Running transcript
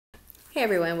Hey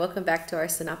everyone, welcome back to our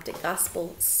Synoptic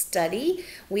Gospel study.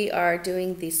 We are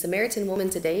doing the Samaritan woman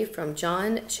today from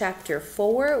John chapter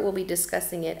 4. We'll be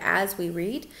discussing it as we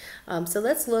read. So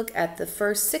let's look at the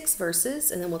first 6 verses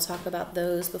and then we'll talk about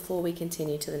those before we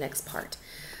continue to the next part.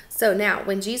 So now,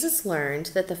 when Jesus learned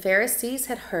that the Pharisees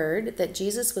had heard that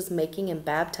Jesus was making and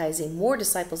baptizing more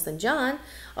disciples than John,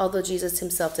 although Jesus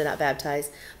himself did not baptize,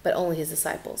 but only his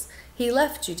disciples, he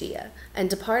left Judea and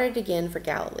departed again for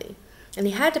Galilee. And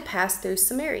he had to pass through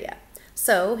Samaria.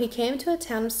 So he came to a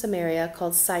town of Samaria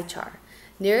called Sychar,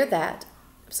 near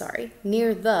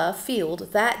the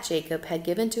field that Jacob had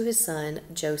given to his son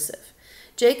Joseph.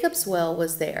 Jacob's well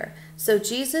was there. So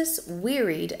Jesus,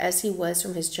 wearied as he was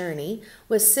from his journey,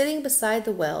 was sitting beside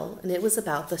the well, and it was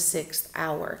about the 6th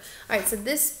hour. All right, so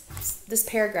this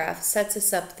paragraph sets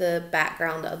us up the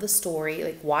background of the story.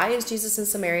 Like, why is Jesus in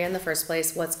Samaria in the first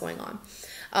place? What's going on?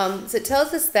 So it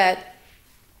tells us that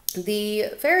the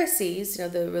Pharisees,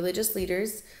 the religious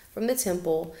leaders from the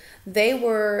temple, they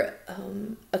were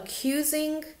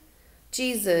accusing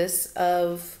Jesus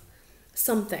of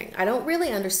something. I don't really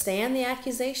understand the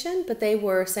accusation, but they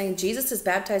were saying Jesus is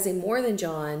baptizing more than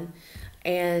John,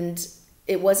 and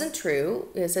it wasn't true.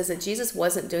 It says that Jesus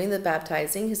wasn't doing the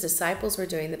baptizing. His disciples were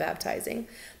doing the baptizing.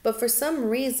 But for some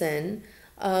reason,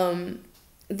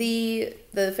 the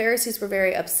Pharisees were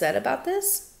very upset about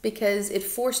this because it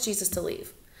forced Jesus to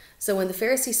leave. So when the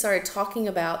Pharisees started talking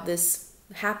about this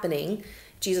happening,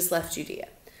 Jesus left Judea.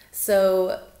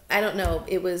 So I don't know,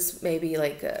 it was maybe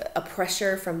like a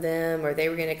pressure from them, or they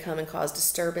were going to come and cause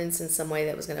disturbance in some way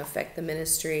that was going to affect the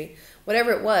ministry.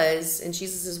 Whatever it was, in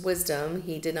Jesus' wisdom,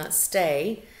 he did not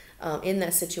stay in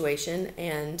that situation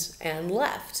and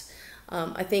left.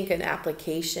 I think an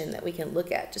application that we can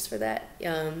look at just for that,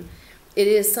 it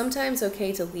is sometimes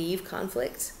okay to leave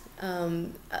conflict.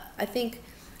 I think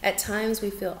at times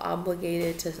we feel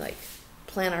obligated to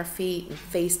plant our feet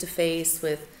face to face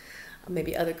with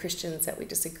maybe other Christians that we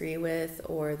disagree with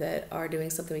or that are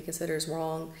doing something we consider is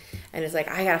wrong. And it's like,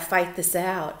 I got to fight this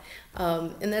out.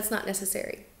 And that's not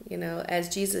necessary.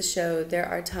 As Jesus showed, there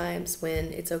are times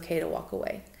when it's okay to walk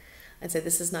away and say,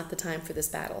 this is not the time for this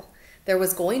battle. There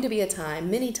was going to be a time,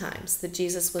 many times, that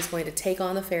Jesus was going to take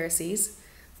on the Pharisees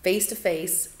face to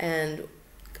face and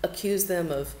accuse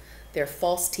them of their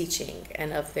false teaching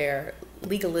and of their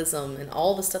legalism and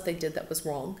all the stuff they did that was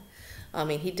wrong. I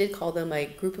mean, he did call them a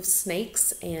group of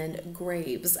snakes and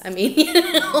graves. I mean,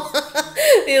 and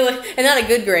not a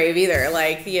good grave either.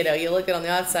 You look at on the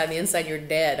outside and the inside, you're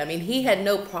dead. I mean, he had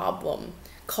no problem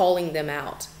calling them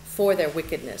out for their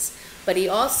wickedness. But he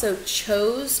also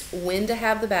chose when to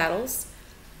have the battles,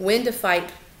 when to fight,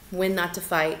 when not to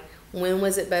fight, when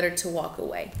was it better to walk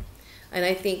away. And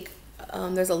I think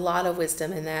there's a lot of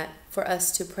wisdom in that for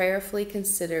us to prayerfully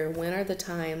consider when are the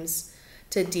times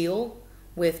to deal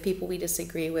with people we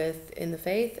disagree with in the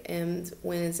faith and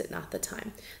when is it not the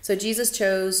time. So Jesus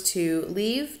chose to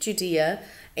leave Judea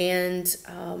and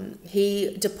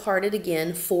he departed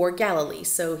again for Galilee.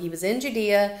 So he was in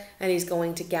Judea and he's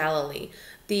going to Galilee.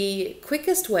 The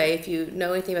quickest way, if you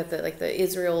know anything about the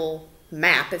Israel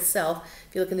map itself,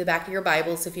 if you look in the back of your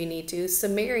Bibles if you need to,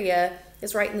 Samaria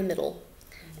is right in the middle.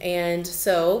 And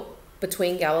so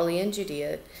between Galilee and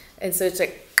Judea. And so it's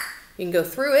like you can go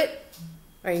through it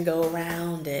or you can go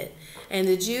around it. And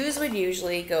the Jews would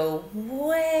usually go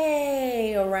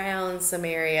way around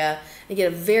Samaria and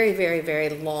get a very, very, very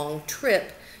long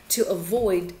trip to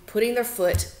avoid putting their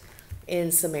foot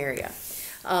in Samaria.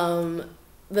 The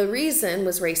reason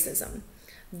was racism.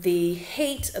 The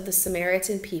hate of the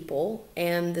Samaritan people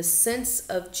and the sense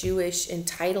of Jewish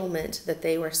entitlement that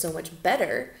they were so much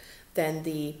better than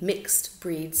the mixed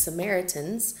breed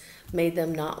Samaritans made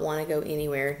them not want to go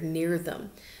anywhere near them.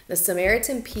 The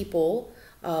Samaritan people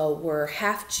were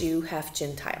half Jew, half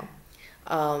Gentile.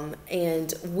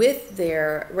 And with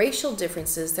their racial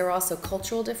differences, there were also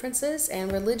cultural differences and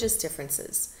religious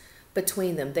differences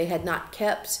between them. They had not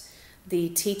kept the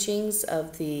teachings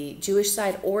of the Jewish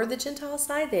side or the Gentile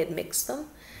side. They had mixed them,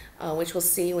 which we'll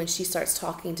see when she starts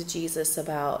talking to Jesus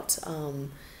about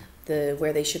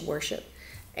where they should worship.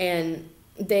 And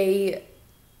they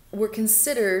were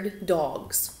considered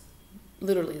dogs.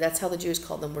 Literally, that's how the Jews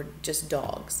called them, were just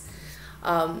dogs.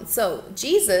 So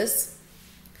Jesus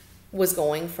was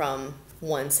going from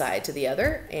one side to the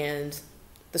other, and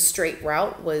the straight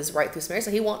route was right through Samaria.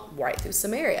 So he went right through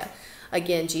Samaria.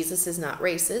 Again, Jesus is not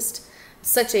racist.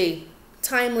 Such a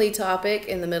timely topic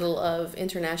in the middle of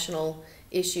international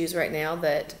issues right now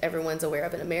that everyone's aware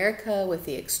of in America with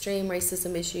the extreme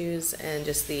racism issues and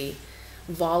just the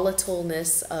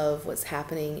volatileness of what's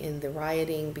happening in the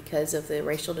rioting because of the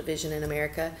racial division in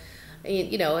America.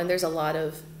 And there's a lot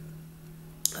of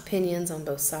opinions on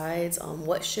both sides on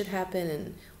what should happen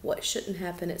and what shouldn't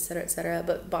happen, et cetera, et cetera.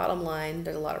 But bottom line,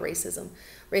 there's a lot of racism.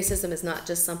 Racism is not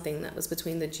just something that was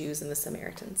between the Jews and the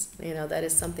Samaritans. That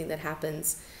is something that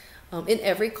happens in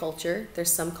every culture.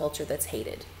 There's some culture that's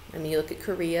hated. I mean, you look at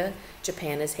Korea,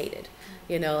 Japan is hated.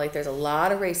 There's a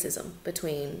lot of racism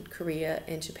between Korea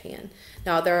and Japan.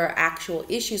 Now, there are actual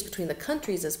issues between the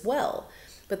countries as well,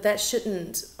 but that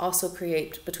shouldn't also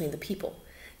create between the people.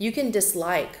 You can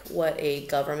dislike what a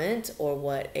government or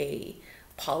what a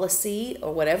policy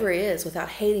or whatever is without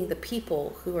hating the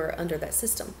people who are under that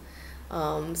system.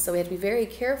 So we have to be very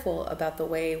careful about the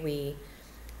way we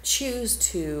choose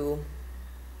to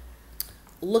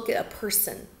look at a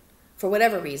person for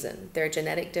whatever reason, their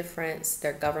genetic difference,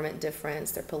 their government difference,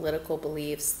 their political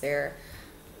beliefs, their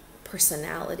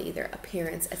personality, their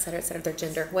appearance, et cetera, their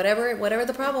gender, whatever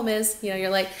the problem is,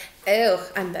 you're like, oh,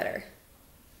 I'm better.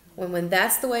 When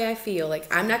that's the way I feel,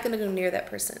 like I'm not going to go near that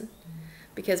person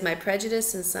because my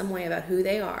prejudice in some way about who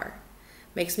they are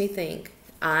makes me think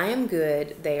I am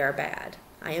good, they are bad.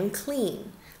 I am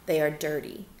clean, they are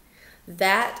dirty.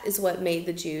 That is what made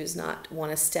the Jews not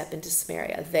want to step into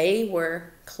Samaria. They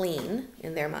were clean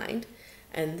in their mind,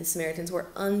 and the Samaritans were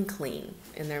unclean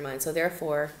in their mind. So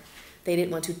therefore, they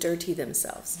didn't want to dirty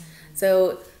themselves.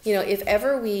 So, if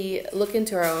ever we look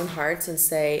into our own hearts and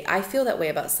say, I feel that way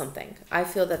about something. I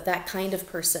feel that that kind of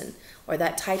person or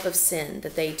that type of sin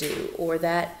that they do or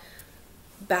that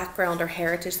background or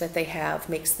heritage that they have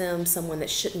makes them someone that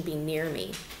shouldn't be near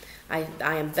me. I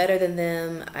am better than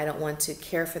them. I don't want to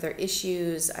care for their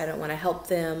issues. I don't want to help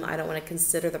them. I don't want to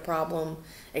consider the problem,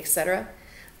 etc.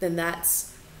 Then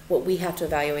that's what we have to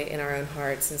evaluate in our own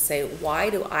hearts and say, why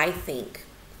do I think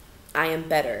I am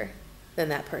better than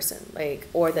that person?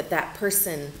 Or that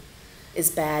person is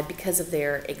bad because of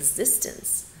their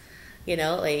existence.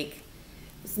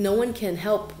 No one can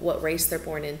help what race they're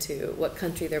born into, what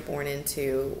country they're born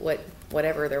into,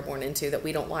 whatever they're born into that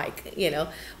we don't like.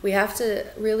 We have to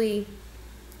really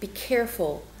be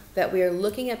careful that we are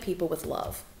looking at people with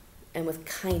love and with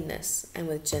kindness and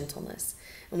with gentleness.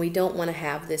 And we don't want to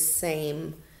have this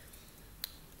same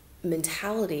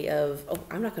mentality of, oh,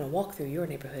 I'm not going to walk through your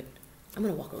neighborhood. I'm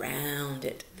going to walk around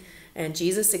it. And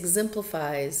Jesus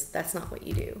exemplifies that's not what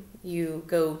you do. You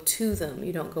go to them.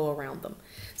 You don't go around them.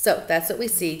 So that's what we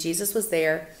see. Jesus was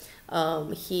there.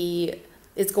 He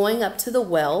is going up to the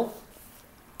well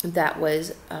that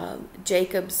was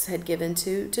Jacob's had given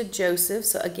to Joseph.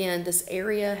 So again, this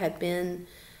area had been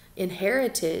in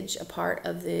heritage a part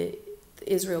of the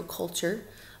Israel culture.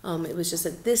 It was just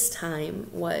at this time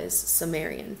was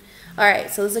Samaritan. All right,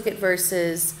 so let's look at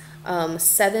verses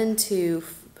 7 to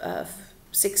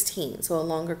 16, so a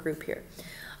longer group here.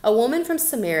 A woman from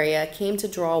Samaria came to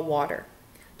draw water.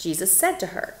 Jesus said to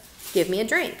her, "Give me a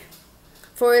drink,"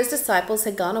 for his disciples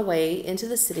had gone away into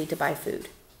the city to buy food.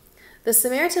 The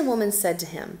Samaritan woman said to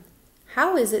him,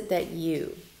 "How is it that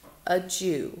you, a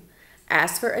Jew,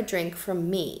 ask for a drink from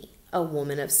me, a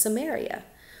woman of Samaria?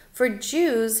 For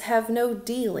Jews have no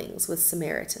dealings with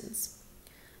Samaritans."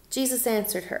 Jesus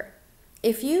answered her,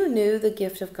 "If you knew the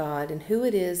gift of God and who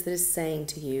it is that is saying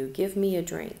to you, 'Give me a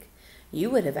drink,' you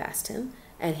would have asked him,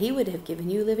 and he would have given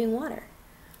you living water."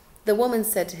 The woman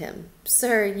said to him,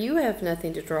 "Sir, you have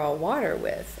nothing to draw water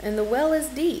with, and the well is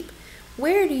deep.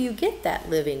 Where do you get that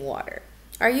living water?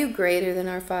 Are you greater than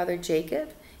our father Jacob?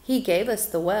 He gave us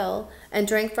the well and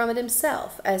drank from it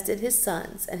himself, as did his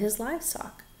sons and his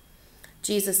livestock."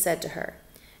 Jesus said to her,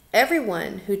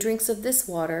 "Everyone who drinks of this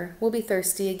water will be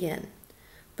thirsty again.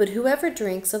 But whoever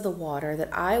drinks of the water that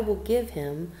I will give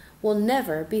him will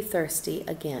never be thirsty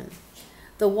again.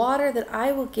 The water that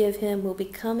I will give him will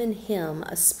become in him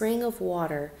a spring of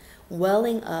water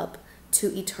welling up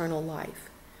to eternal life."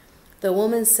 The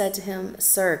woman said to him,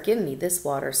 "Sir, give me this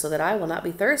water so that I will not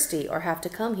be thirsty or have to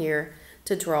come here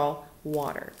to draw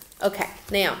water." Okay,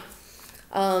 now,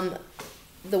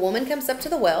 the woman comes up to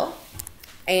the well,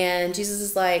 and Jesus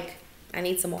is like, "I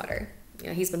need some water."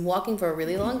 He's been walking for a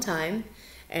really long time,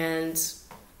 and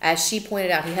as she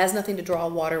pointed out, he has nothing to draw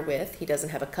water with. He doesn't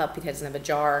have a cup. He doesn't have a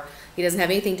jar. He doesn't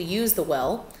have anything to use the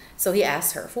well, so he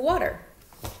asks her for water.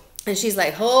 And she's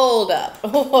like, "Hold up.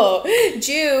 Oh,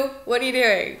 Jew, what are you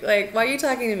doing? Why are you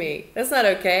talking to me? That's not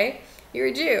okay. You're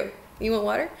a Jew. You want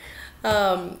water?"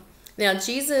 Now,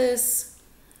 Jesus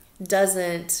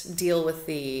doesn't deal with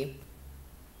the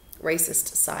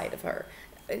racist side of her.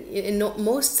 In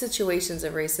most situations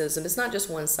of racism, it's not just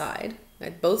one side.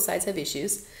 Right? Both sides have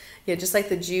issues. Just like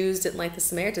the Jews didn't like the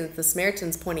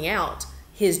Samaritans pointing out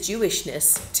his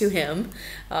Jewishness to him.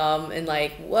 And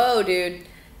 "Whoa, dude,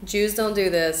 Jews don't do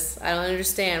this. I don't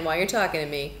understand why you're talking to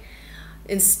me."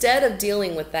 Instead of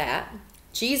dealing with that,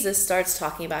 Jesus starts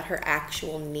talking about her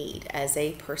actual need as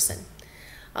a person.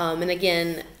 And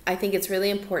again, I think it's really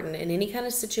important in any kind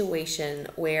of situation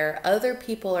where other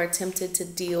people are tempted to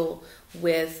deal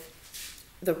with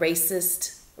the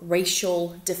racial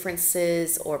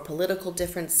differences or political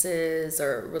differences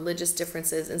or religious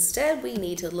differences. Instead, we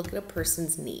need to look at a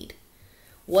person's need.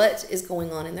 What is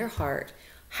going on in their heart?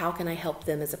 How can I help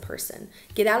them as a person?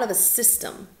 Get out of a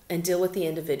system and deal with the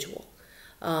individual.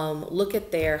 Look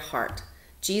at their heart.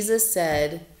 Jesus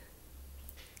said,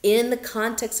 in the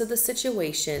context of the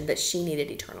situation, that she needed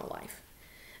eternal life.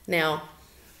 Now,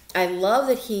 I love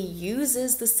that he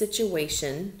uses the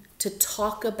situation to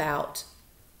talk about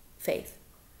faith.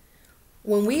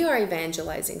 When we are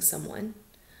evangelizing someone,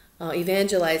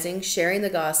 sharing the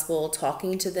gospel,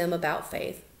 talking to them about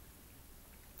faith,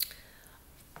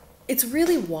 it's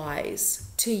really wise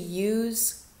to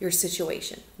use your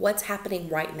situation, what's happening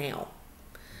right now.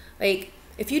 Like,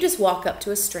 if you just walk up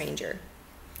to a stranger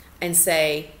and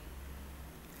say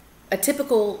a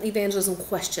typical evangelism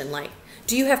question like,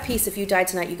 do you have peace if you die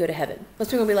tonight, you go to heaven? Most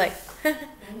people will be like,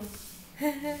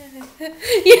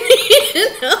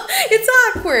 it's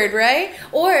awkward, right?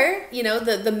 Or,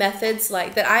 the methods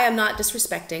like that I am not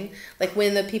disrespecting, like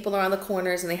when the people are on the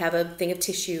corners and they have a thing of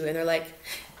tissue and they're like,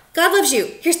 God loves you,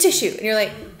 here's tissue. And you're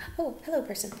like, oh, hello,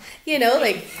 person.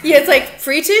 It's like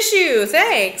free tissue,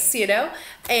 thanks,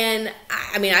 And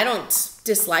I don't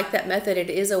dislike that method. It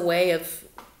is a way of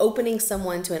opening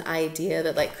someone to an idea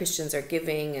that like Christians are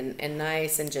giving and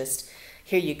nice and just,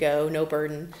 here you go, no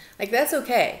burden. Like, that's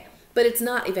okay. But it's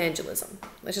not evangelism.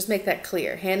 Let's just make that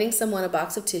clear. Handing someone a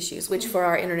box of tissues, which for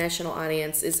our international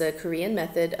audience is a Korean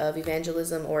method of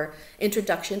evangelism or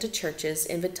introduction to churches,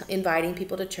 inviting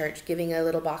people to church, giving a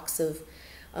little box of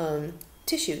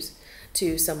tissues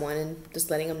to someone and just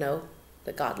letting them know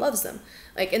that God loves them.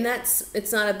 And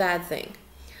it's not a bad thing.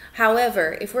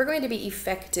 However, if we're going to be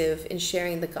effective in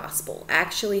sharing the gospel,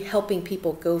 actually helping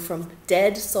people go from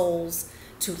dead souls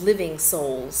to living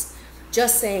souls,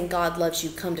 just saying God loves you,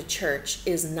 come to church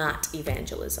is not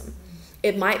evangelism.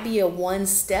 It might be a one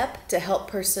step to help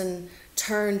person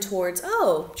turn towards,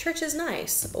 oh, church is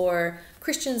nice, or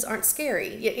Christians aren't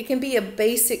scary. It can be a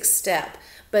basic step,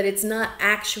 but it's not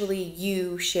actually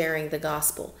you sharing the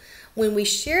gospel. When we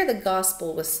share the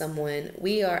gospel with someone,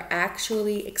 we are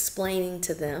actually explaining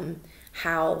to them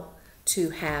how to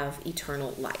have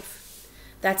eternal life.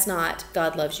 That's not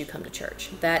God loves you, come to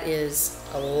church. That is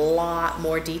a lot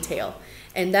more detail.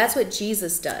 And that's what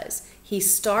Jesus does. He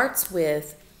starts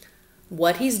with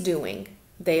what he's doing.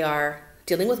 They are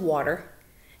dealing with water,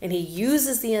 and he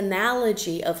uses the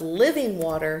analogy of living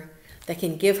water that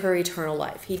can give her eternal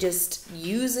life. He just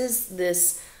uses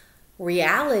this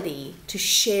reality to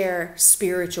share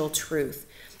spiritual truth.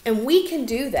 And we can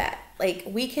do that. Like,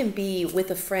 we can be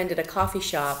with a friend at a coffee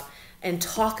shop and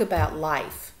talk about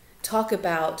life, talk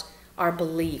about our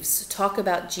beliefs, talk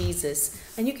about Jesus.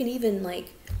 And you can even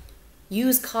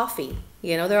use coffee.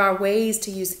 There are ways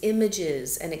to use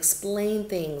images and explain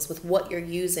things with what you're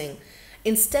using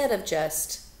instead of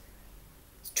just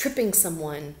tripping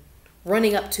someone,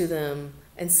 running up to them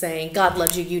and saying, God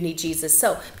loves you, you need Jesus.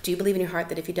 So, do you believe in your heart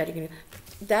that if you die, you're going to...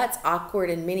 That's awkward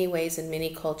in many ways, in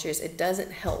many cultures. It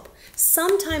doesn't help.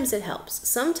 Sometimes it helps.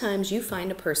 Sometimes you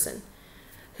find a person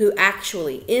who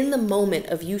actually, in the moment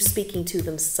of you speaking to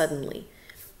them suddenly,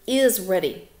 is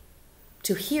ready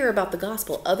to hear about the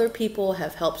gospel. Other people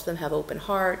have helped them have open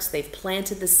hearts. They've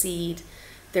planted the seed.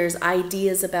 There's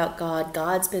ideas about God.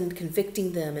 God's been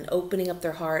convicting them and opening up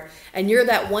their heart. And you're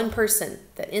that one person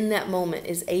that in that moment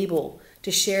is able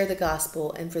to share the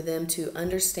gospel and for them to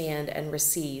understand and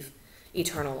receive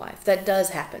eternal life. That does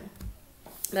happen.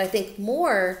 But I think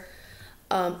more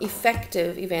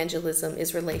effective evangelism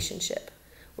is relationship,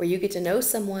 where you get to know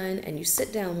someone and you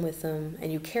sit down with them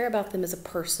and you care about them as a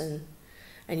person,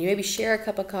 and you maybe share a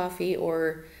cup of coffee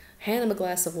or hand them a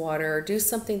glass of water or do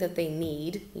something that they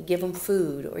need. You give them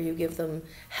food or you give them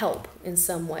help in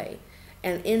some way.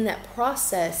 And in that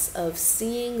process of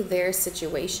seeing their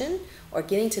situation or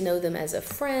getting to know them as a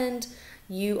friend,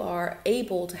 you are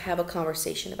able to have a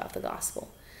conversation about the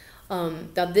gospel.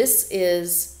 Now, this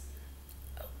is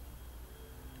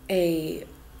a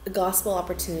gospel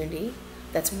opportunity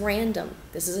that's random.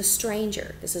 This is a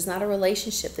stranger. This is not a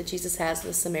relationship that Jesus has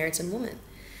with the Samaritan woman.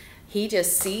 He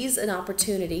just sees an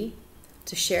opportunity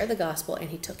to share the gospel, and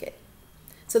he took it.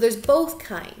 So there's both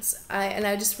kinds. I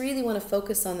just really want to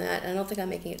focus on that. And I don't think I'm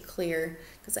making it clear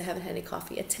because I haven't had any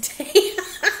coffee yet today.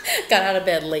 Got out of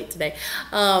bed late today.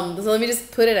 So let me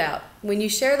just put it out. When you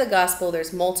share the gospel,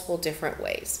 there's multiple different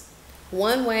ways.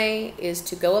 One way is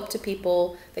to go up to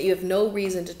people that you have no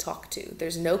reason to talk to.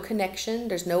 There's no connection.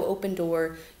 There's no open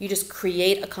door. You just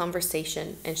create a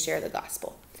conversation and share the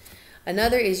gospel.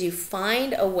 Another is you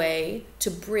find a way to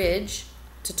bridge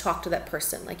to talk to that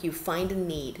person. Like you find a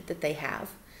need that they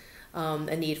have.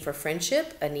 A need for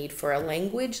friendship, a need for a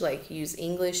language, like use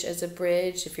English as a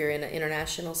bridge. If you're in an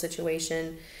international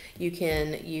situation, you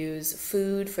can use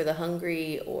food for the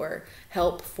hungry or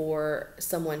help for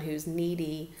someone who's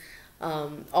needy.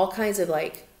 All kinds of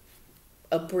like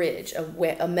a bridge,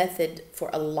 a method for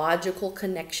a logical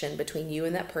connection between you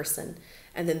and that person.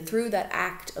 And then through that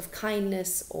act of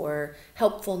kindness or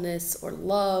helpfulness or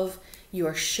love, you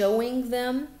are showing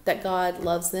them that God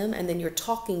loves them, and then you're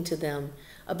talking to them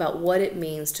about what it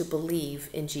means to believe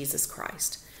in Jesus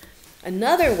Christ.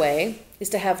 Another way is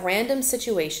to have random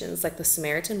situations like the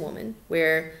Samaritan woman,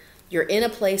 where you're in a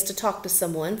place to talk to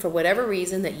someone for whatever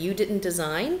reason that you didn't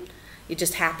design. It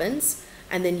just happens.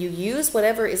 And then you use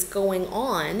whatever is going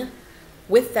on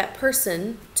with that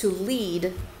person to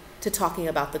lead to talking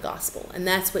about the gospel. And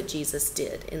that's what Jesus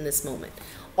did in this moment.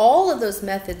 All of those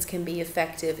methods can be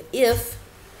effective if,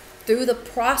 through the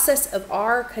process of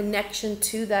our connection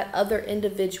to that other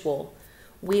individual,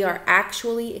 we are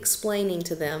actually explaining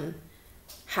to them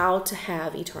how to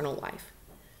have eternal life.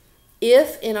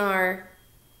 If in our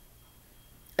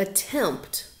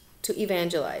attempt to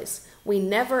evangelize, we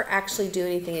never actually do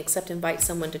anything except invite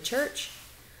someone to church,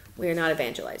 we are not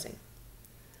evangelizing.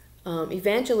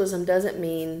 Evangelism doesn't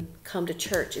mean come to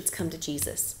church, it's come to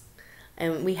Jesus.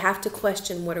 And we have to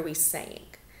question, what are we saying?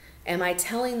 Am I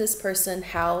telling this person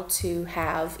how to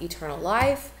have eternal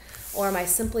life, or am I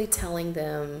simply telling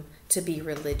them to be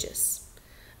religious?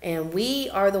 And we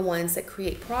are the ones that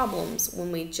create problems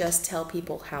when we just tell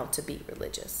people how to be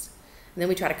religious. And then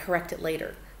we try to correct it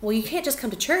later. Well, you can't just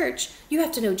come to church. You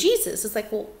have to know Jesus. It's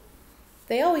like, well,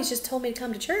 they always just told me to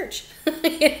come to church.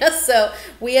 So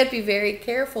we have to be very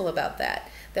careful about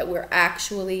that we're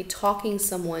actually talking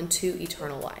someone to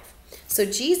eternal life. So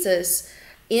Jesus,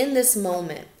 in this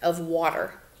moment of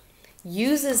water,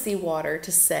 uses the water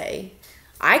to say,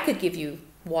 I could give you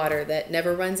water that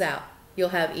never runs out. You'll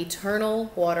have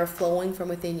eternal water flowing from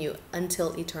within you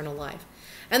until eternal life.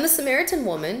 And the Samaritan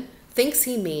woman thinks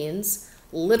he means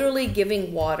literally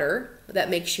giving water that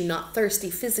makes you not thirsty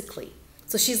physically.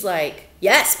 So she's like,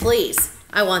 yes, please,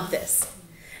 I want this.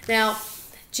 Now,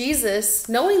 Jesus,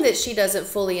 knowing that she doesn't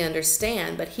fully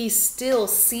understand, but he's still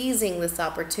seizing this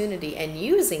opportunity and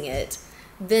using it,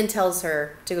 then tells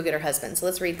her to go get her husband. So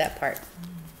let's read that part.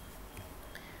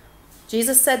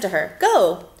 Jesus said to her,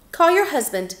 go, call your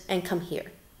husband and come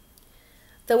here.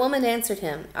 The woman answered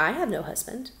him, I have no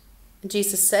husband. And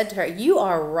Jesus said to her, you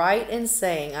are right in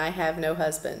saying, I have no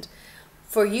husband,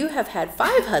 for you have had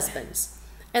 5 husbands,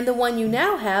 and the one you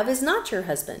now have is not your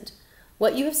husband.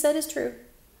 What you have said is true.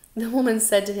 The woman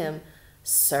said to him,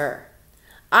 Sir,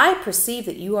 I perceive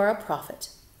that you are a prophet.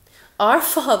 Our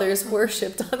fathers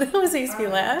worshipped on, that always makes me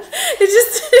laugh.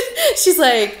 She's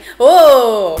like,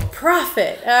 whoa,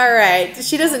 prophet. All right.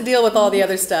 She doesn't deal with all the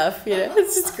other stuff.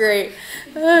 It's just great.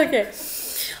 Okay.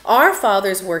 Our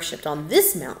fathers worshipped on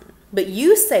this mountain, but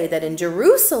you say that in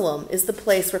Jerusalem is the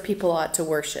place where people ought to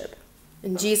worship.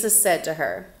 And Jesus said to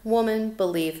her, Woman,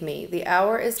 believe me, the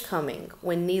hour is coming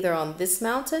when neither on this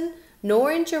mountain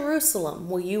nor in Jerusalem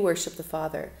will you worship the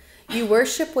Father. You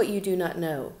worship what you do not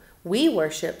know. We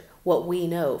worship what we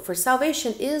know, for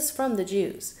salvation is from the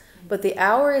Jews. But the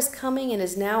hour is coming and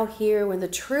is now here when the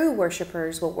true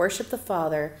worshipers will worship the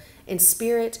Father in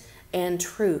spirit and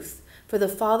truth. For the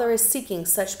Father is seeking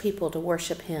such people to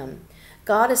worship him.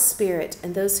 God is spirit,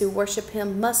 and those who worship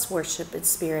him must worship in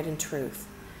spirit and truth.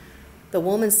 The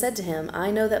woman said to him,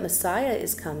 I know that Messiah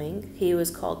is coming, he who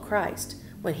is called Christ.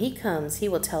 When he comes, he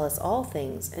will tell us all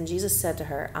things. And Jesus said to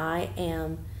her, I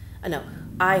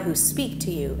who speak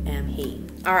to you am he.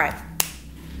 All right.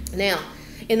 Now,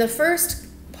 in the first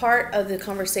part of the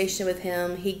conversation with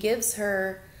him, he gives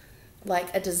her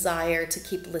like a desire to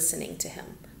keep listening to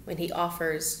him when he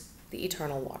offers the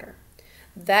eternal water.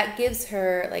 That gives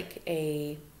her like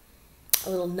a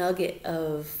little nugget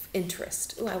of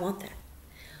interest. Oh, I want that.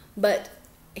 But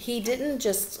he didn't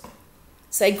just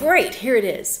say, great, here it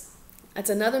is. That's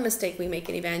another mistake we make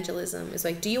in evangelism. It's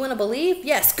like, do you want to believe?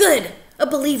 Yes, good, a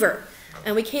believer.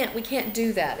 And we can't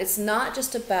do that. It's not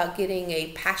just about getting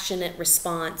a passionate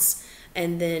response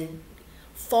and then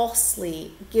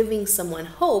falsely giving someone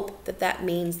hope that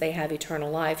means they have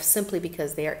eternal life simply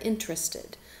because they are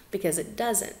interested, because it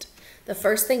doesn't. The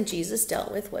first thing Jesus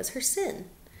dealt with was her sin.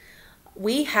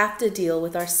 We have to deal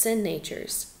with our sin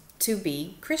natures to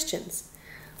be Christians.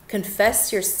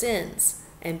 Confess your sins.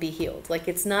 and be healed. Like,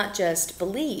 it's not just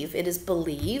believe, it is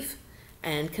believe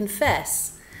and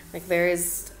confess. Like, there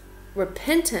is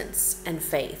repentance and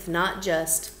faith, not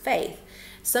just faith.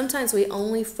 Sometimes we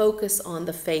only focus on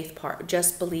the faith part,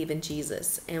 just believe in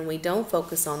Jesus, and we don't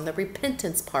focus on the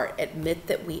repentance part, admit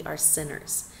that we are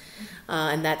sinners.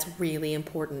 And that's really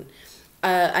important.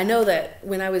 I know that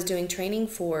when I was doing training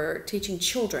for teaching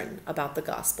children about the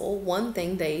gospel, one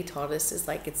thing they taught us is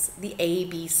like, it's the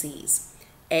ABCs.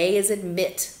 A is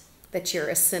admit that you're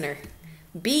a sinner.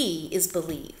 B is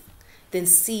believe. Then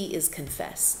C is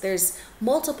confess. There's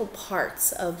multiple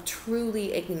parts of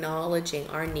truly acknowledging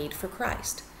our need for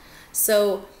Christ.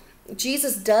 So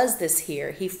Jesus does this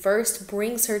here. He first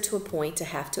brings her to a point to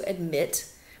have to admit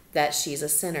that she's a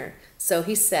sinner. So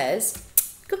he says,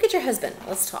 go get your husband.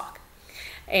 Let's talk.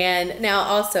 And now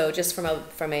also, just from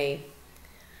a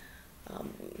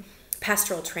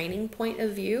pastoral training point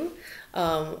of view,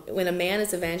 when a man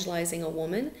is evangelizing a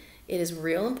woman, it is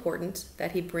real important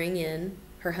that he bring in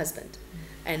her husband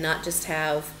and not just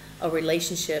have a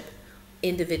relationship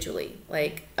individually.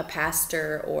 Like, a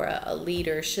pastor or a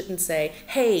leader shouldn't say,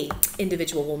 hey,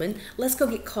 individual woman, let's go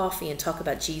get coffee and talk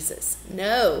about Jesus.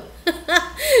 No.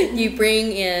 You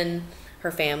bring in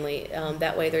her family.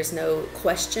 That way there's no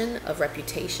question of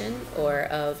reputation or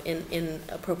of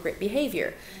inappropriate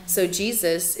behavior. So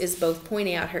Jesus is both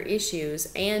pointing out her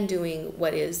issues and doing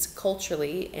what is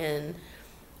culturally and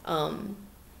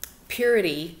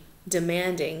purity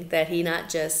demanding, that he not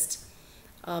just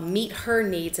meet her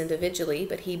needs individually,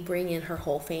 but he bring in her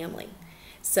whole family.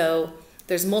 So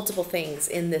there's multiple things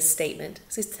in this statement.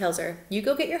 So he tells her, you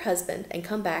go get your husband and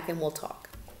come back and we'll talk.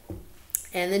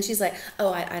 And then she's like,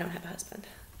 oh, I don't have a husband.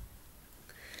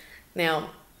 Now,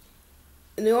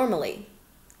 normally,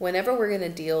 whenever we're going to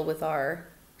deal with our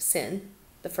sin,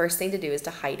 the first thing to do is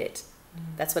to hide it.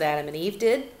 That's what Adam and Eve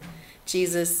did.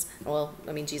 Jesus,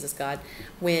 God,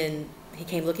 when he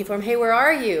came looking for him, hey, where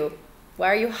are you? Why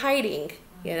are you hiding?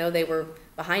 You know, they were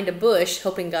behind a bush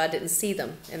hoping God didn't see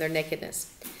them in their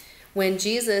nakedness. When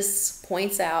Jesus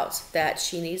points out that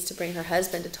she needs to bring her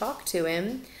husband to talk to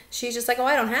him, she's just like, oh,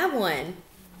 I don't have one.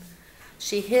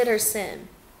 She hid her sin.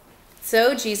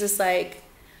 So Jesus, like,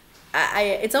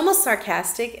 it's almost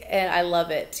sarcastic, and I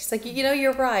love it. He's like, you know,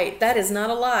 you're right. That is not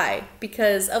a lie,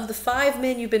 because of the 5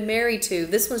 men you've been married to,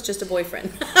 this one's just a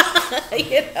boyfriend.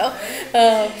 You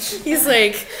know, he's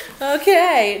like,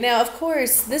 okay. Now, of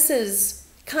course, this is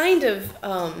kind of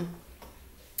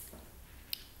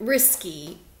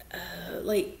risky.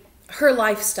 Like, her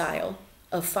lifestyle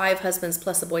of 5 husbands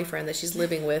plus a boyfriend that she's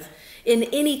living with in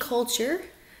any culture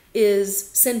is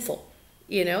sinful.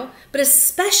 You know, but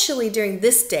especially during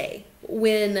this day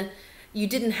when you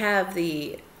didn't have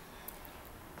the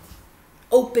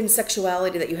open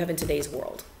sexuality that you have in today's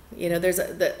world. You know, there's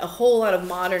a whole lot of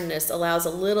modernness allows a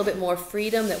little bit more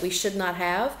freedom that we should not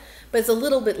have, but it's a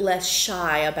little bit less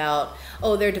shy about,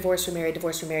 oh, they're divorced, remarried,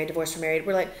 divorced, remarried, divorced, remarried.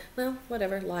 We're like, well,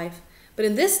 whatever, life. But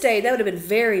in this day, that would have been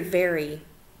very, very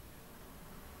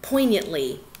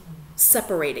poignantly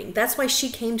separating. That's why she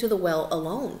came to the well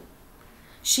alone.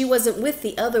 She wasn't with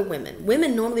the other women.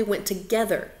 Women normally went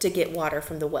together to get water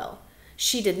from the well.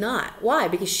 She did not. Why?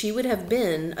 Because she would have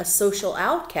been a social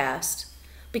outcast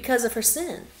because of her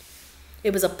sin.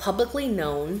 It was a publicly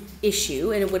known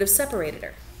issue, and it would have separated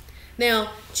her. Now,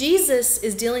 Jesus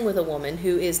is dealing with a woman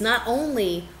who is not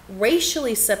only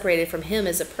racially separated from him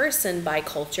as a person by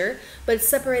culture, but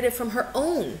separated from her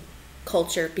own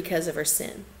culture because of her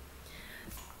sin.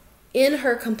 In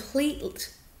her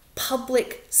complete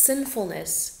public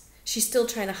sinfulness, she's still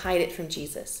trying to hide it from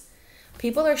Jesus.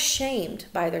 People are shamed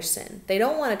by their sin. They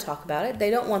don't want to talk about it.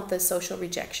 They don't want the social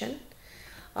rejection.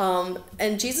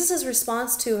 And Jesus'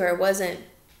 response to her wasn't,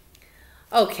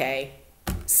 okay,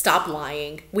 stop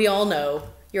lying. We all know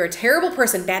you're a terrible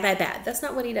person. Bad, bad, bad. That's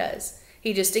not what he does.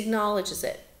 He just acknowledges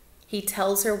it. He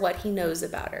tells her what he knows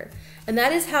about her. And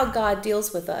that is how God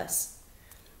deals with us.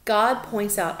 God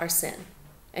points out our sin.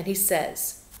 And he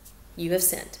says, you have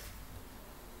sinned.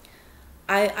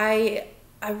 I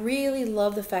really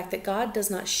love the fact that God does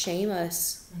not shame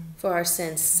us for our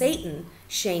sins. Satan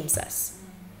shames us.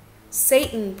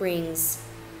 Satan brings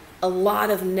a lot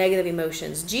of negative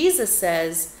emotions. Jesus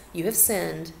says, you have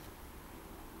sinned.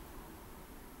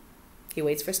 He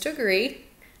waits for us to agree,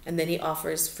 and then he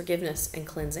offers forgiveness and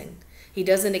cleansing. He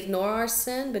doesn't ignore our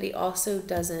sin, but he also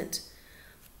doesn't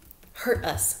hurt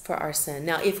us for our sin.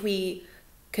 Now, if we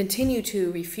continue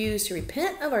to refuse to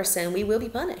repent of our sin, we will be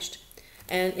punished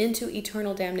and into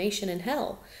eternal damnation in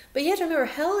hell. But you have to remember,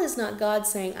 hell is not God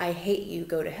saying, I hate you,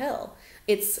 go to hell.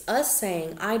 It's us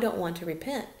saying, I don't want to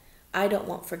repent. I don't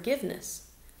want forgiveness.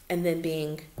 And then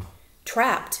being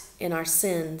trapped in our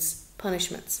sins'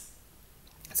 punishments.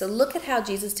 So look at how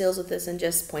Jesus deals with this and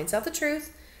just points out the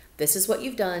truth. This is what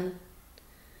you've done.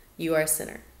 You are a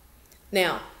sinner.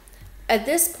 Now, at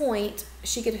this point,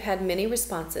 she could have had many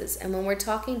responses. And when we're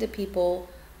talking to people,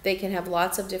 they can have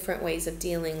lots of different ways of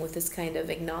dealing with this kind of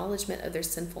acknowledgement of their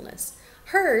sinfulness.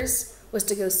 Hers was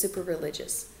to go super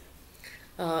religious.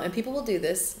 And people will do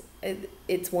this.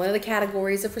 It's one of the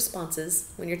categories of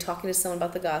responses when you're talking to someone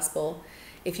about the gospel.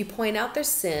 If you point out their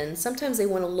sin, sometimes they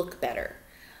want to look better.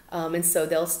 And so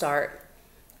they'll start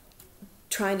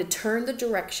trying to turn the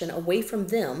direction away from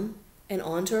them and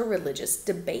onto a religious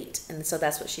debate. And so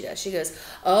that's what she does. She goes,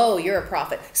 oh, you're a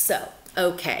prophet. So,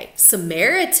 okay,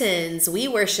 Samaritans, we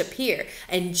worship here,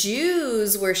 and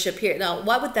Jews worship here. Now,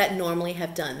 what would that normally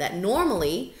have done? That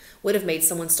normally would have made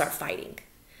someone start fighting.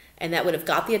 And that would have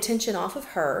got the attention off of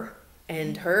her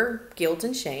and her guilt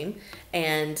and shame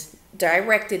and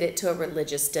directed it to a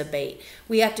religious debate.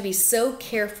 We have to be so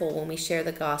careful when we share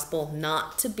the gospel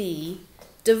not to be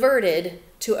diverted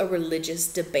to a religious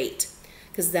debate,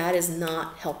 because that is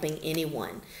not helping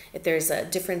anyone. If there's a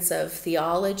difference of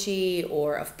theology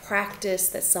or of practice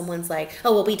that someone's like,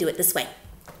 oh, well, we do it this way.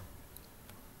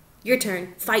 Your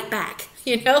turn, fight back.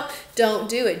 Don't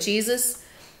do it. Jesus,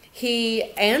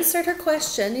 he answered her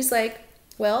question. He's like,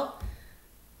 well,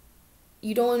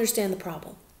 you don't understand the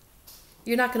problem.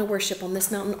 You're not going to worship on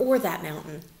this mountain or that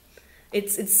mountain.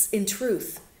 It's in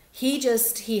truth.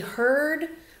 He heard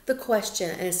the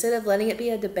question, and instead of letting it be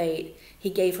a debate,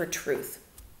 he gave her truth.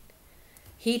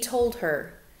 He told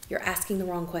her, you're asking the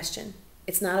wrong question.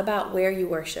 It's not about where you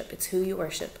worship, it's who you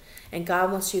worship. And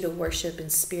God wants you to worship in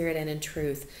spirit and in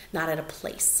truth, not at a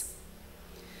place.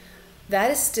 That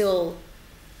is still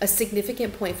a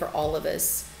significant point for all of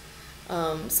us.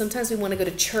 Sometimes we want to go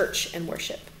to church and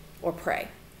worship or pray,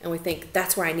 and we think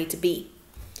that's where I need to be.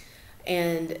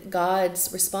 And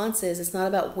God's response is, it's not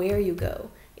about where you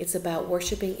go. It's about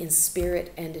worshiping in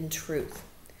spirit and in truth.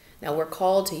 Now, we're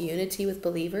called to unity with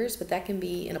believers, but that can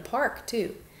be in a park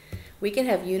too. We can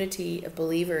have unity of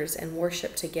believers and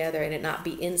worship together and it not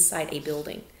be inside a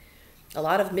building. A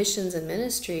lot of missions and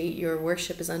ministry, your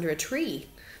worship is under a tree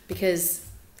because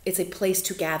it's a place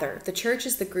to gather. The church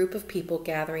is the group of people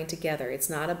gathering together. It's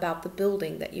not about the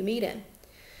building that you meet in.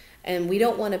 And we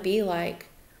don't want to be like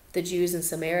the Jews and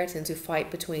Samaritans who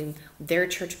fight between their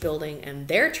church building and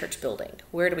their church building.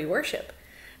 Where do we worship?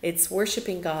 It's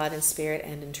worshiping God in spirit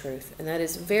and in truth. And that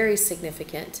is very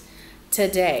significant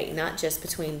today, not just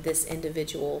between this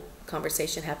individual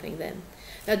conversation happening then.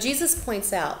 Now, Jesus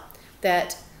points out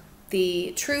that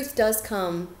the truth does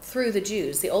come through the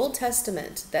Jews. The Old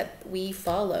Testament that we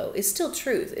follow is still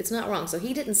truth. It's not wrong. So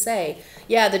he didn't say,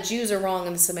 yeah, the Jews are wrong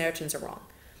and the Samaritans are wrong.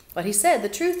 But he said the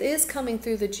truth is coming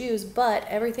through the Jews, but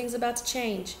everything's about to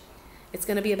change. It's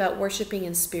going to be about worshiping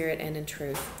in spirit and in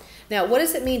truth. Now, what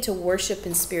does it mean to worship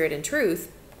in spirit and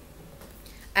truth?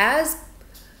 As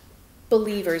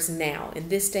believers now, in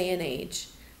this day and age,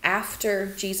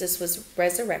 after Jesus was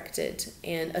resurrected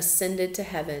and ascended to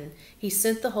heaven, he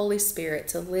sent the Holy Spirit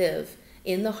to live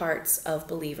in the hearts of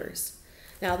believers.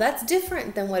 Now, that's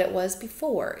different than what it was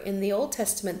before. In the Old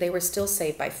Testament, they were still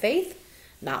saved by faith,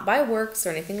 not by works or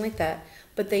anything like that,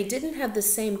 but they didn't have the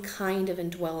same kind of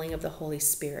indwelling of the Holy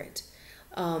Spirit.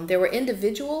 There were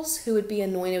individuals who would be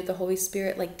anointed with the Holy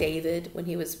Spirit, like David, when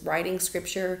he was writing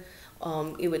scripture.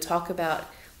 It would talk about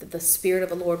that the Spirit of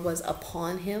the Lord was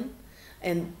upon him.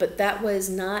 But that was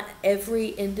not every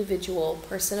individual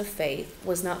person of faith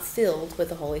was not filled with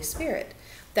the Holy Spirit.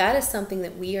 That is something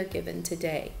that we are given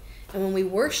today. And when we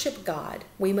worship God,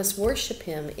 we must worship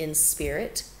him in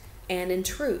spirit and in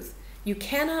truth. You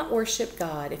cannot worship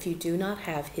God if you do not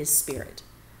have his spirit.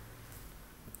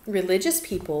 Religious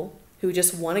people who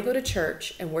just want to go to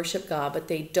church and worship God, but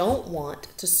they don't want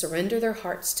to surrender their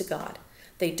hearts to God.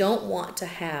 They don't want to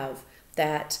have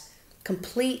that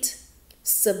complete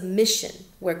submission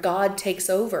where God takes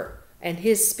over and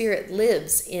his spirit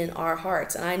lives in our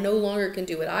hearts. And I no longer can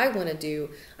do what I want to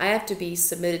do. I have to be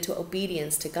submitted to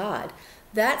obedience to God.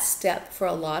 That step for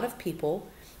a lot of people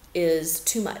is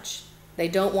too much. They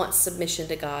don't want submission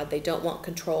to God. They don't want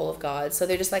control of God. So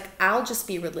they're just like, I'll just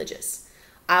be religious.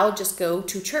 I'll just go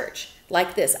to church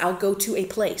like this. I'll go to a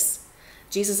place.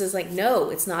 Jesus is like, no,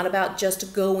 it's not about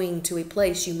just going to a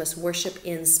place. You must worship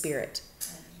in spirit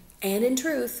and in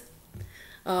truth.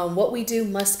 What we do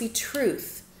must be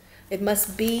truth. It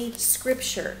must be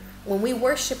scripture. When we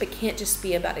worship, it can't just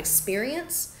be about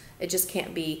experience. It just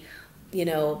can't be,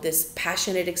 this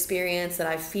passionate experience that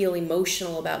I feel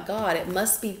emotional about God. It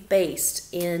must be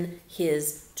based in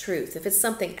his truth. If it's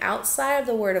something outside of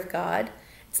the word of God,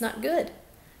 it's not good.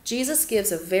 Jesus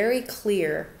gives a very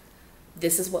clear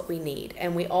This is what we need.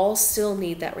 And we all still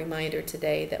need that reminder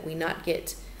today that we not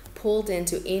get pulled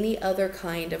into any other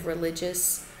kind of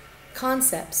religious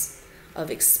concepts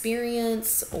of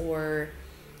experience or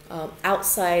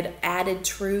outside added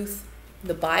truth.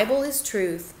 The Bible is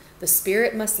truth. The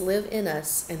Spirit must live in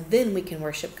us, and then we can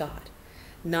worship God,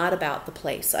 not about the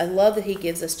place. I love that he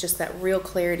gives us just that real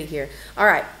clarity here. All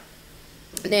right.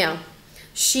 Now,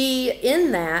 she,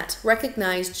 in that,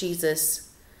 recognized Jesus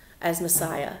as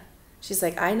Messiah. She's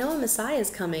like, I know a Messiah is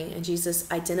coming, and Jesus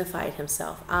identified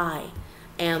himself. I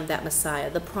am that Messiah,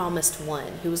 the promised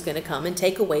one who was going to come and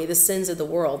take away the sins of the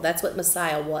world. That's what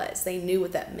Messiah was. They knew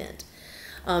what that meant.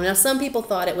 Now, some people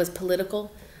thought it was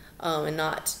political and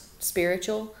not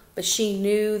spiritual, but she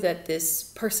knew that this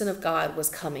person of God was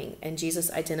coming, and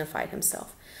Jesus identified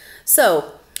himself.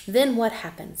 So then what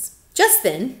happens? Just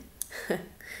then,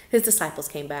 his disciples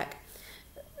came back.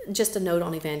 Just a note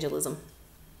on evangelism.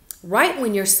 Right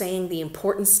when you're saying the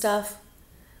important stuff,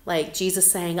 like Jesus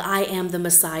saying, I am the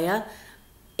Messiah,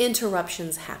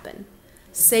 interruptions happen.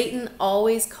 Satan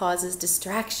always causes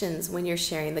distractions when you're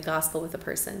sharing the gospel with a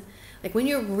person. Like when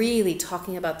you're really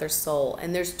talking about their soul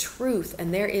and there's truth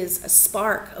and there is a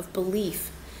spark of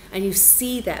belief, and you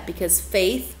see that because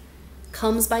faith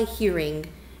comes by hearing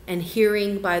and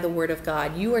hearing by the word of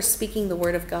God. You are speaking the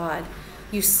word of God.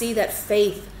 You see that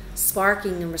faith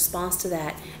sparking in response to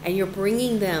that, and you're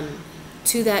bringing them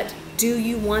to that, do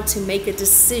you want to make a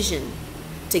decision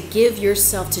to give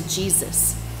yourself to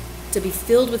Jesus, to be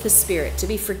filled with the Spirit, to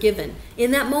be forgiven?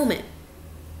 In that moment,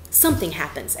 something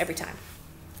happens every time.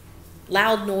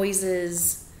 Loud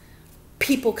noises,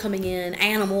 people coming in,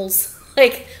 animals,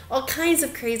 like all kinds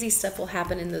of crazy stuff will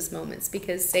happen in those moments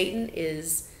because Satan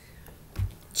is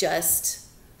just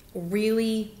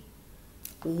really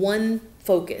one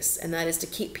focus, and that is to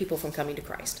keep people from coming to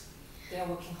Christ. They're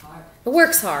working hard. It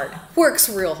works hard, works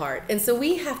real hard. And so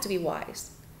we have to be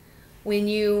wise. When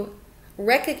you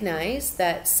recognize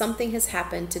that something has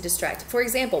happened to distract. For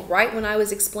example, right when I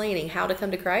was explaining how to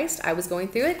come to Christ, I was going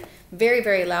through it. Very,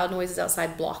 very loud noises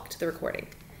outside blocked the recording.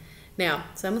 Now,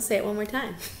 so I'm going to say it one more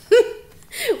time.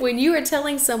 When you are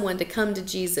telling someone to come to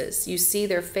Jesus, you see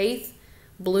their faith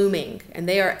blooming and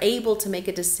they are able to make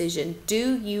a decision.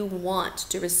 Do you want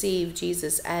to receive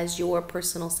Jesus as your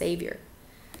personal Savior?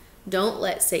 Don't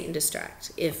let Satan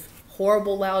distract. If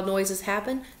horrible loud noises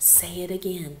happen, say it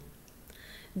again.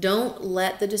 Don't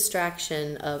let the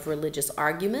distraction of religious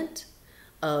argument,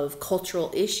 of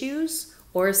cultural issues,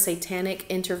 or satanic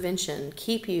intervention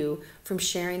keep you from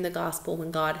sharing the gospel when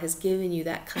God has given you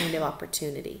that kind of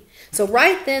opportunity. So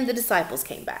right then the disciples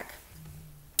came back.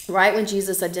 Right when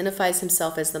Jesus identifies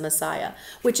himself as the Messiah,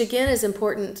 which again is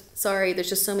important. Sorry, there's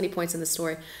just so many points in the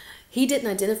story. He didn't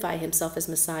identify himself as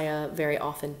Messiah very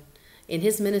often in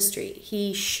his ministry.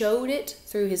 He showed it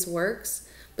through his works,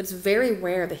 but it's very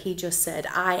rare that he just said,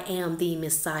 I am the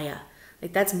Messiah.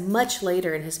 Like that's much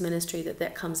later in his ministry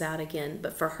that comes out again.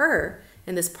 But for her,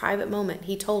 in this private moment,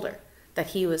 he told her that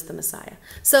he was the Messiah.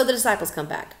 So the disciples come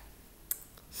back.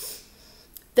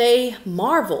 They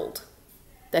marveled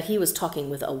that he was talking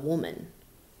with a woman.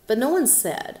 But no one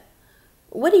said,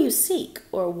 what do you seek?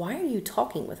 Or why are you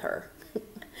talking with her?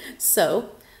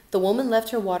 So the woman left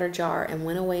her water jar and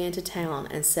went away into town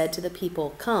and said to the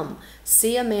people, come,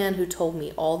 see a man who told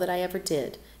me all that I ever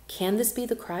did. Can this be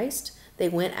the Christ? They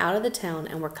went out of the town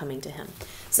and were coming to him.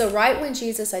 So right when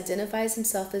Jesus identifies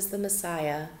himself as the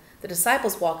Messiah, the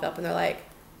disciples walk up and they're like,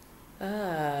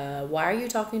 why are you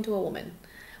talking to a woman?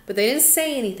 But they didn't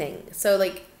say anything. So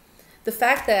like the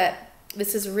fact that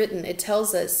this is written, it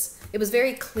tells us, it was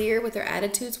very clear what their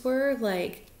attitudes were,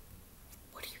 like,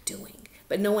 what are you doing?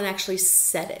 But no one actually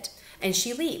said it. And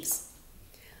she leaves.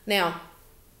 Now,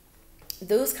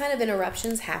 those kind of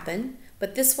interruptions happen,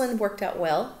 but this one worked out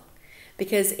well.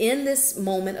 Because in this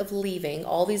moment of leaving,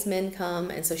 all these men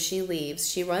come, and so she leaves.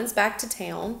 She runs back to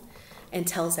town and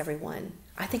tells everyone,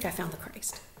 I think I found the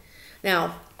Christ.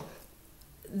 Now,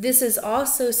 this is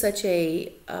also such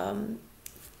a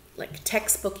like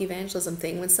textbook evangelism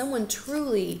thing. When someone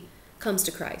truly comes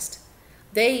to Christ,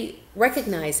 they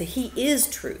recognize that he is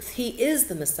truth. He is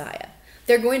the Messiah.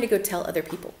 They're going to go tell other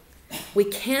people. We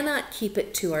cannot keep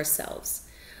it to ourselves.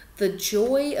 The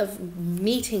joy of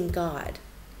meeting God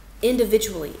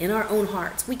individually in our own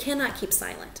hearts, we cannot keep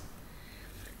silent.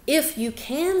 If you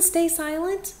can stay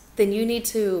silent, then you need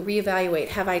to reevaluate,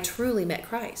 have I truly met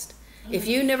Christ? If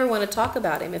you never want to talk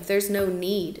about him, if there's no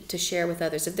need to share with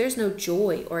others, if there's no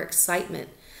joy or excitement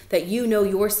that you know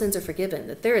your sins are forgiven,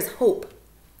 that there is hope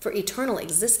for eternal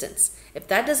existence, if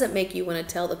that doesn't make you want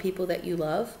to tell the people that you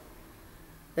love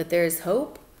that there is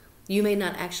hope, you may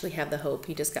not actually have the hope.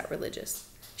 You just got religious.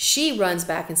 She runs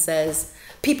back and says,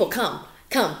 "People, come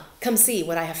see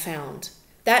what I have found."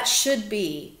 That should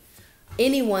be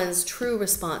anyone's true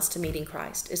response to meeting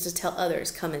Christ, is to tell others,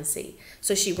 "Come and see."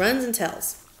 So she runs and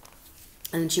tells,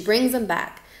 and she brings them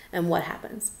back. And what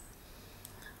happens?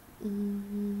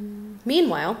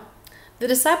 Meanwhile, the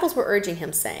disciples were urging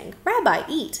him, saying, "Rabbi,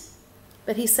 eat."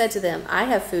 But he said to them, "I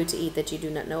have food to eat that you do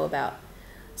not know about."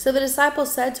 So the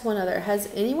disciples said to one another, "Has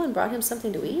anyone brought him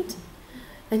something to eat?"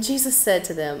 And Jesus said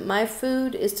to them, "My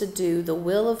food is to do the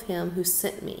will of him who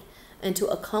sent me, and to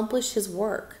accomplish his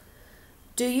work.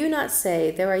 Do you not say,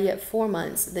 'There are yet 4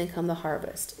 months, then come the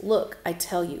harvest'? Look, I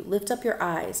tell you, lift up your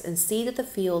eyes and see that the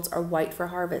fields are white for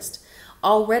harvest.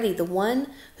 Already the one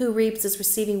who reaps is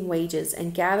receiving wages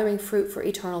and gathering fruit for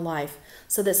eternal life,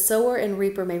 so that sower and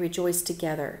reaper may rejoice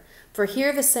together. For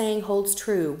here the saying holds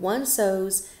true, one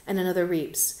sows and another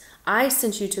reaps. I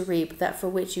sent you to reap that for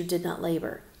which you did not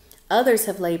labor. Others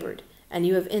have labored, and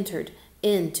you have entered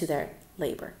into their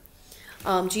labor."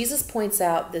 Jesus points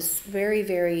out this very,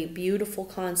 very beautiful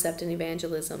concept in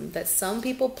evangelism, that some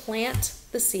people plant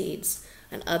the seeds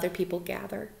and other people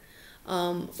gather.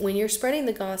 When you're spreading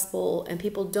the gospel and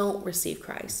people don't receive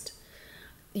Christ,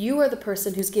 you are the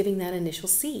person who's giving that initial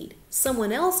seed.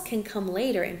 Someone else can come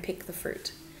later and pick the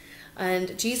fruit.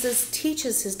 And Jesus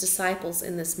teaches his disciples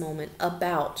in this moment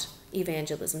about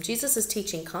evangelism. Jesus is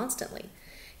teaching constantly.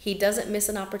 He doesn't miss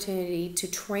an opportunity to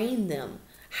train them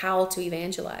how to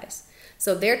evangelize.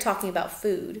 So they're talking about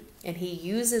food, and he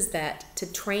uses that to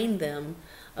train them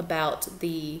about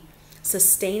the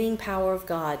sustaining power of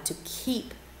God to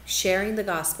keep sharing the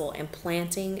gospel and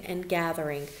planting and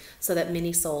gathering so that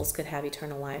many souls could have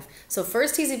eternal life. So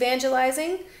first he's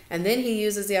evangelizing, and then he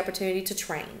uses the opportunity to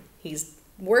train. He's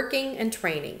working and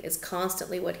training is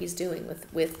constantly what he's doing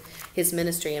with his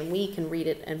ministry, and we can read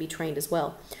it and be trained as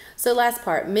well. So last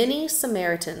part, many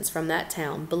Samaritans from that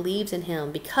town believed in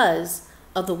him because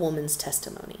of the woman's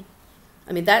testimony.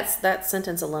 I mean, that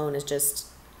sentence alone is just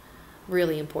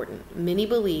really important. Many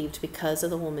believed because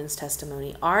of the woman's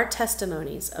testimony. Our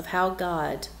testimonies of how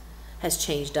God has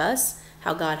changed us,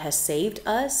 how God has saved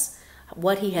us,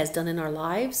 what he has done in our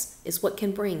lives is what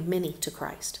can bring many to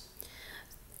Christ.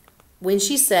 When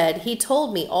she said, "He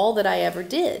told me all that I ever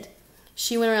did,"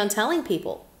 she went around telling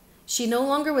people. She no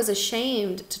longer was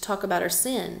ashamed to talk about her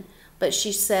sin, but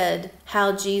she said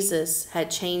how Jesus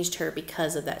had changed her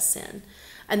because of that sin.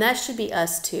 And that should be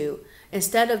us too.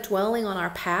 Instead of dwelling on our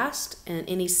past and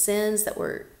any sins that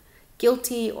we're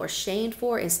guilty or shamed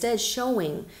for, instead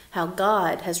showing how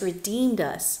God has redeemed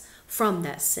us from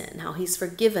that sin, how he's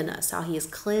forgiven us, how he has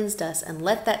cleansed us, and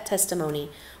let that testimony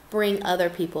bring other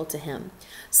people to him.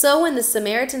 So when the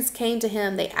Samaritans came to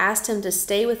him, they asked him to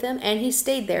stay with them, and he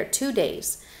stayed there 2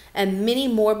 days. And many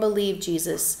more believed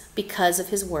Jesus because of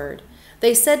his word.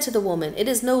 They said to the woman, "It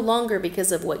is no longer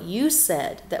because of what you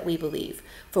said that we believe,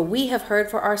 for we have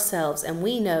heard for ourselves, and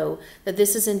we know that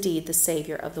this is indeed the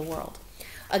Savior of the world."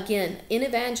 Again, in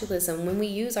evangelism, when we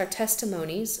use our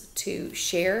testimonies to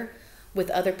share with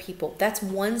other people, that's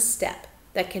one step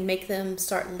that can make them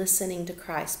start listening to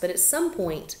Christ. But at some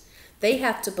point, they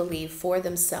have to believe for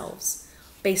themselves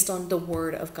based on the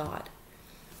Word of God.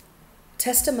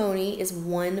 Testimony is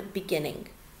one beginning.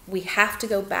 We have to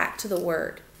go back to the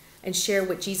Word and share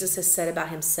what Jesus has said about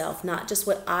himself, not just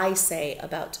what I say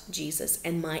about Jesus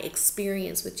and my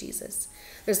experience with Jesus.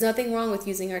 There's nothing wrong with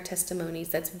using our testimonies.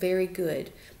 That's very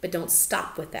good, but don't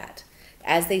stop with that.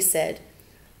 As they said,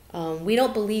 we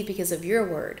don't believe because of your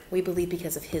word. We believe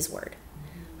because of his word.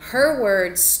 Her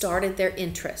word started their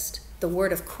interest. The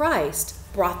word of Christ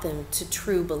brought them to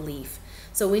true belief.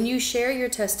 So when you share your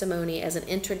testimony as an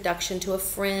introduction to a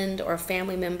friend or a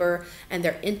family member and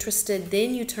they're interested,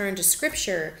 then you turn to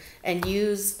Scripture and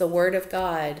use the Word of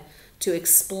God to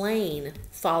explain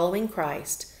following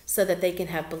Christ so that they can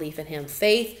have belief in him.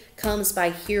 Faith comes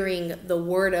by hearing the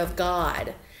Word of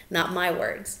God, not my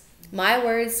words. My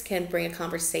words can bring a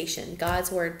conversation. God's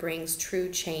Word brings true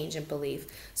change and belief.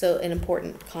 So an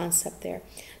important concept there.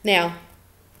 Now,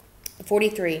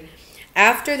 43.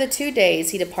 After the 2 days,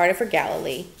 he departed for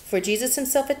Galilee, for Jesus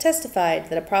himself had testified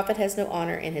that a prophet has no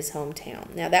honor in his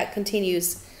hometown. Now that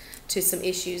continues to some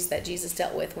issues that Jesus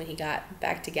dealt with when he got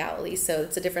back to Galilee. So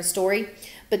it's a different story,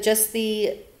 but just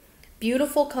the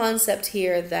beautiful concept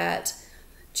here that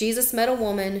Jesus met a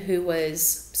woman who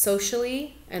was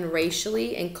socially and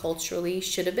racially and culturally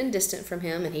should have been distant from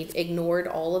him, and he ignored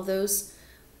all of those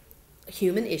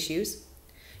human issues.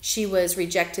 She was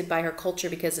rejected by her culture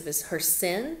because of her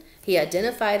sin. He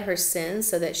identified her sin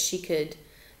so that she could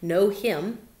know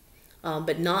him,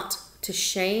 but not to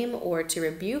shame or to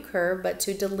rebuke her, but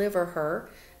to deliver her.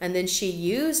 And then she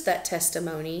used that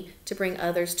testimony to bring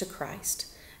others to Christ.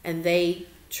 And they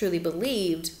truly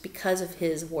believed because of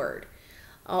his word.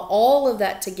 All of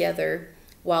that together,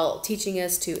 while teaching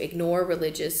us to ignore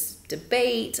religious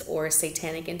debate or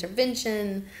satanic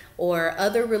intervention or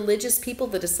other religious people,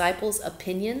 the disciples'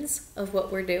 opinions of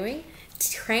what we're doing.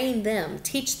 Train them,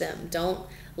 teach them, don't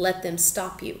let them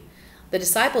stop you. The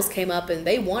disciples came up and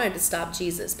they wanted to stop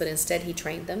Jesus, but instead he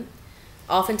trained them.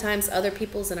 Oftentimes other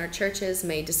peoples in our churches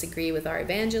may disagree with our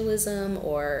evangelism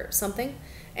or something,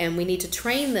 and we need to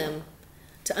train them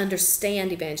to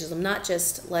understand evangelism, not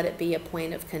just let it be a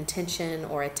point of contention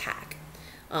or attack,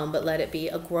 but let it be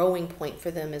a growing point for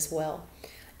them as well.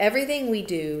 Everything we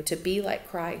do to be like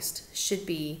Christ should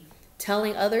be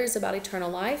telling others about eternal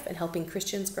life and helping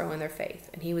Christians grow in their faith.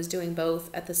 And he was doing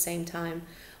both at the same time.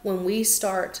 When we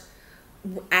start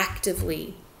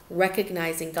actively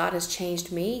recognizing God has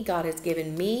changed me, God has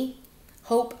given me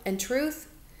hope and truth,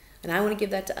 and I want to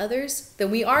give that to others, then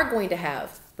we are going to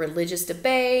have religious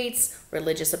debates,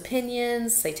 religious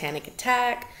opinions, satanic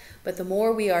attack. But the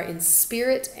more we are in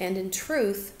spirit and in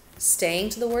truth, staying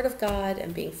to the Word of God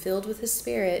and being filled with His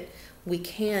Spirit, we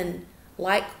can,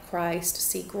 like Christ,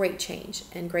 see great change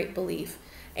and great belief.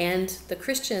 And the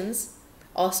Christians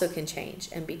also can change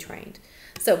and be trained.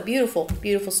 So beautiful,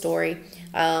 beautiful story.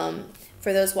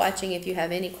 For those watching, if you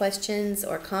have any questions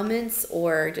or comments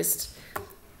or just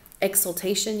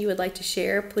exaltation you would like to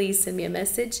share, please send me a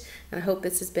message. And I hope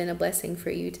this has been a blessing for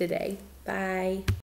you today. Bye.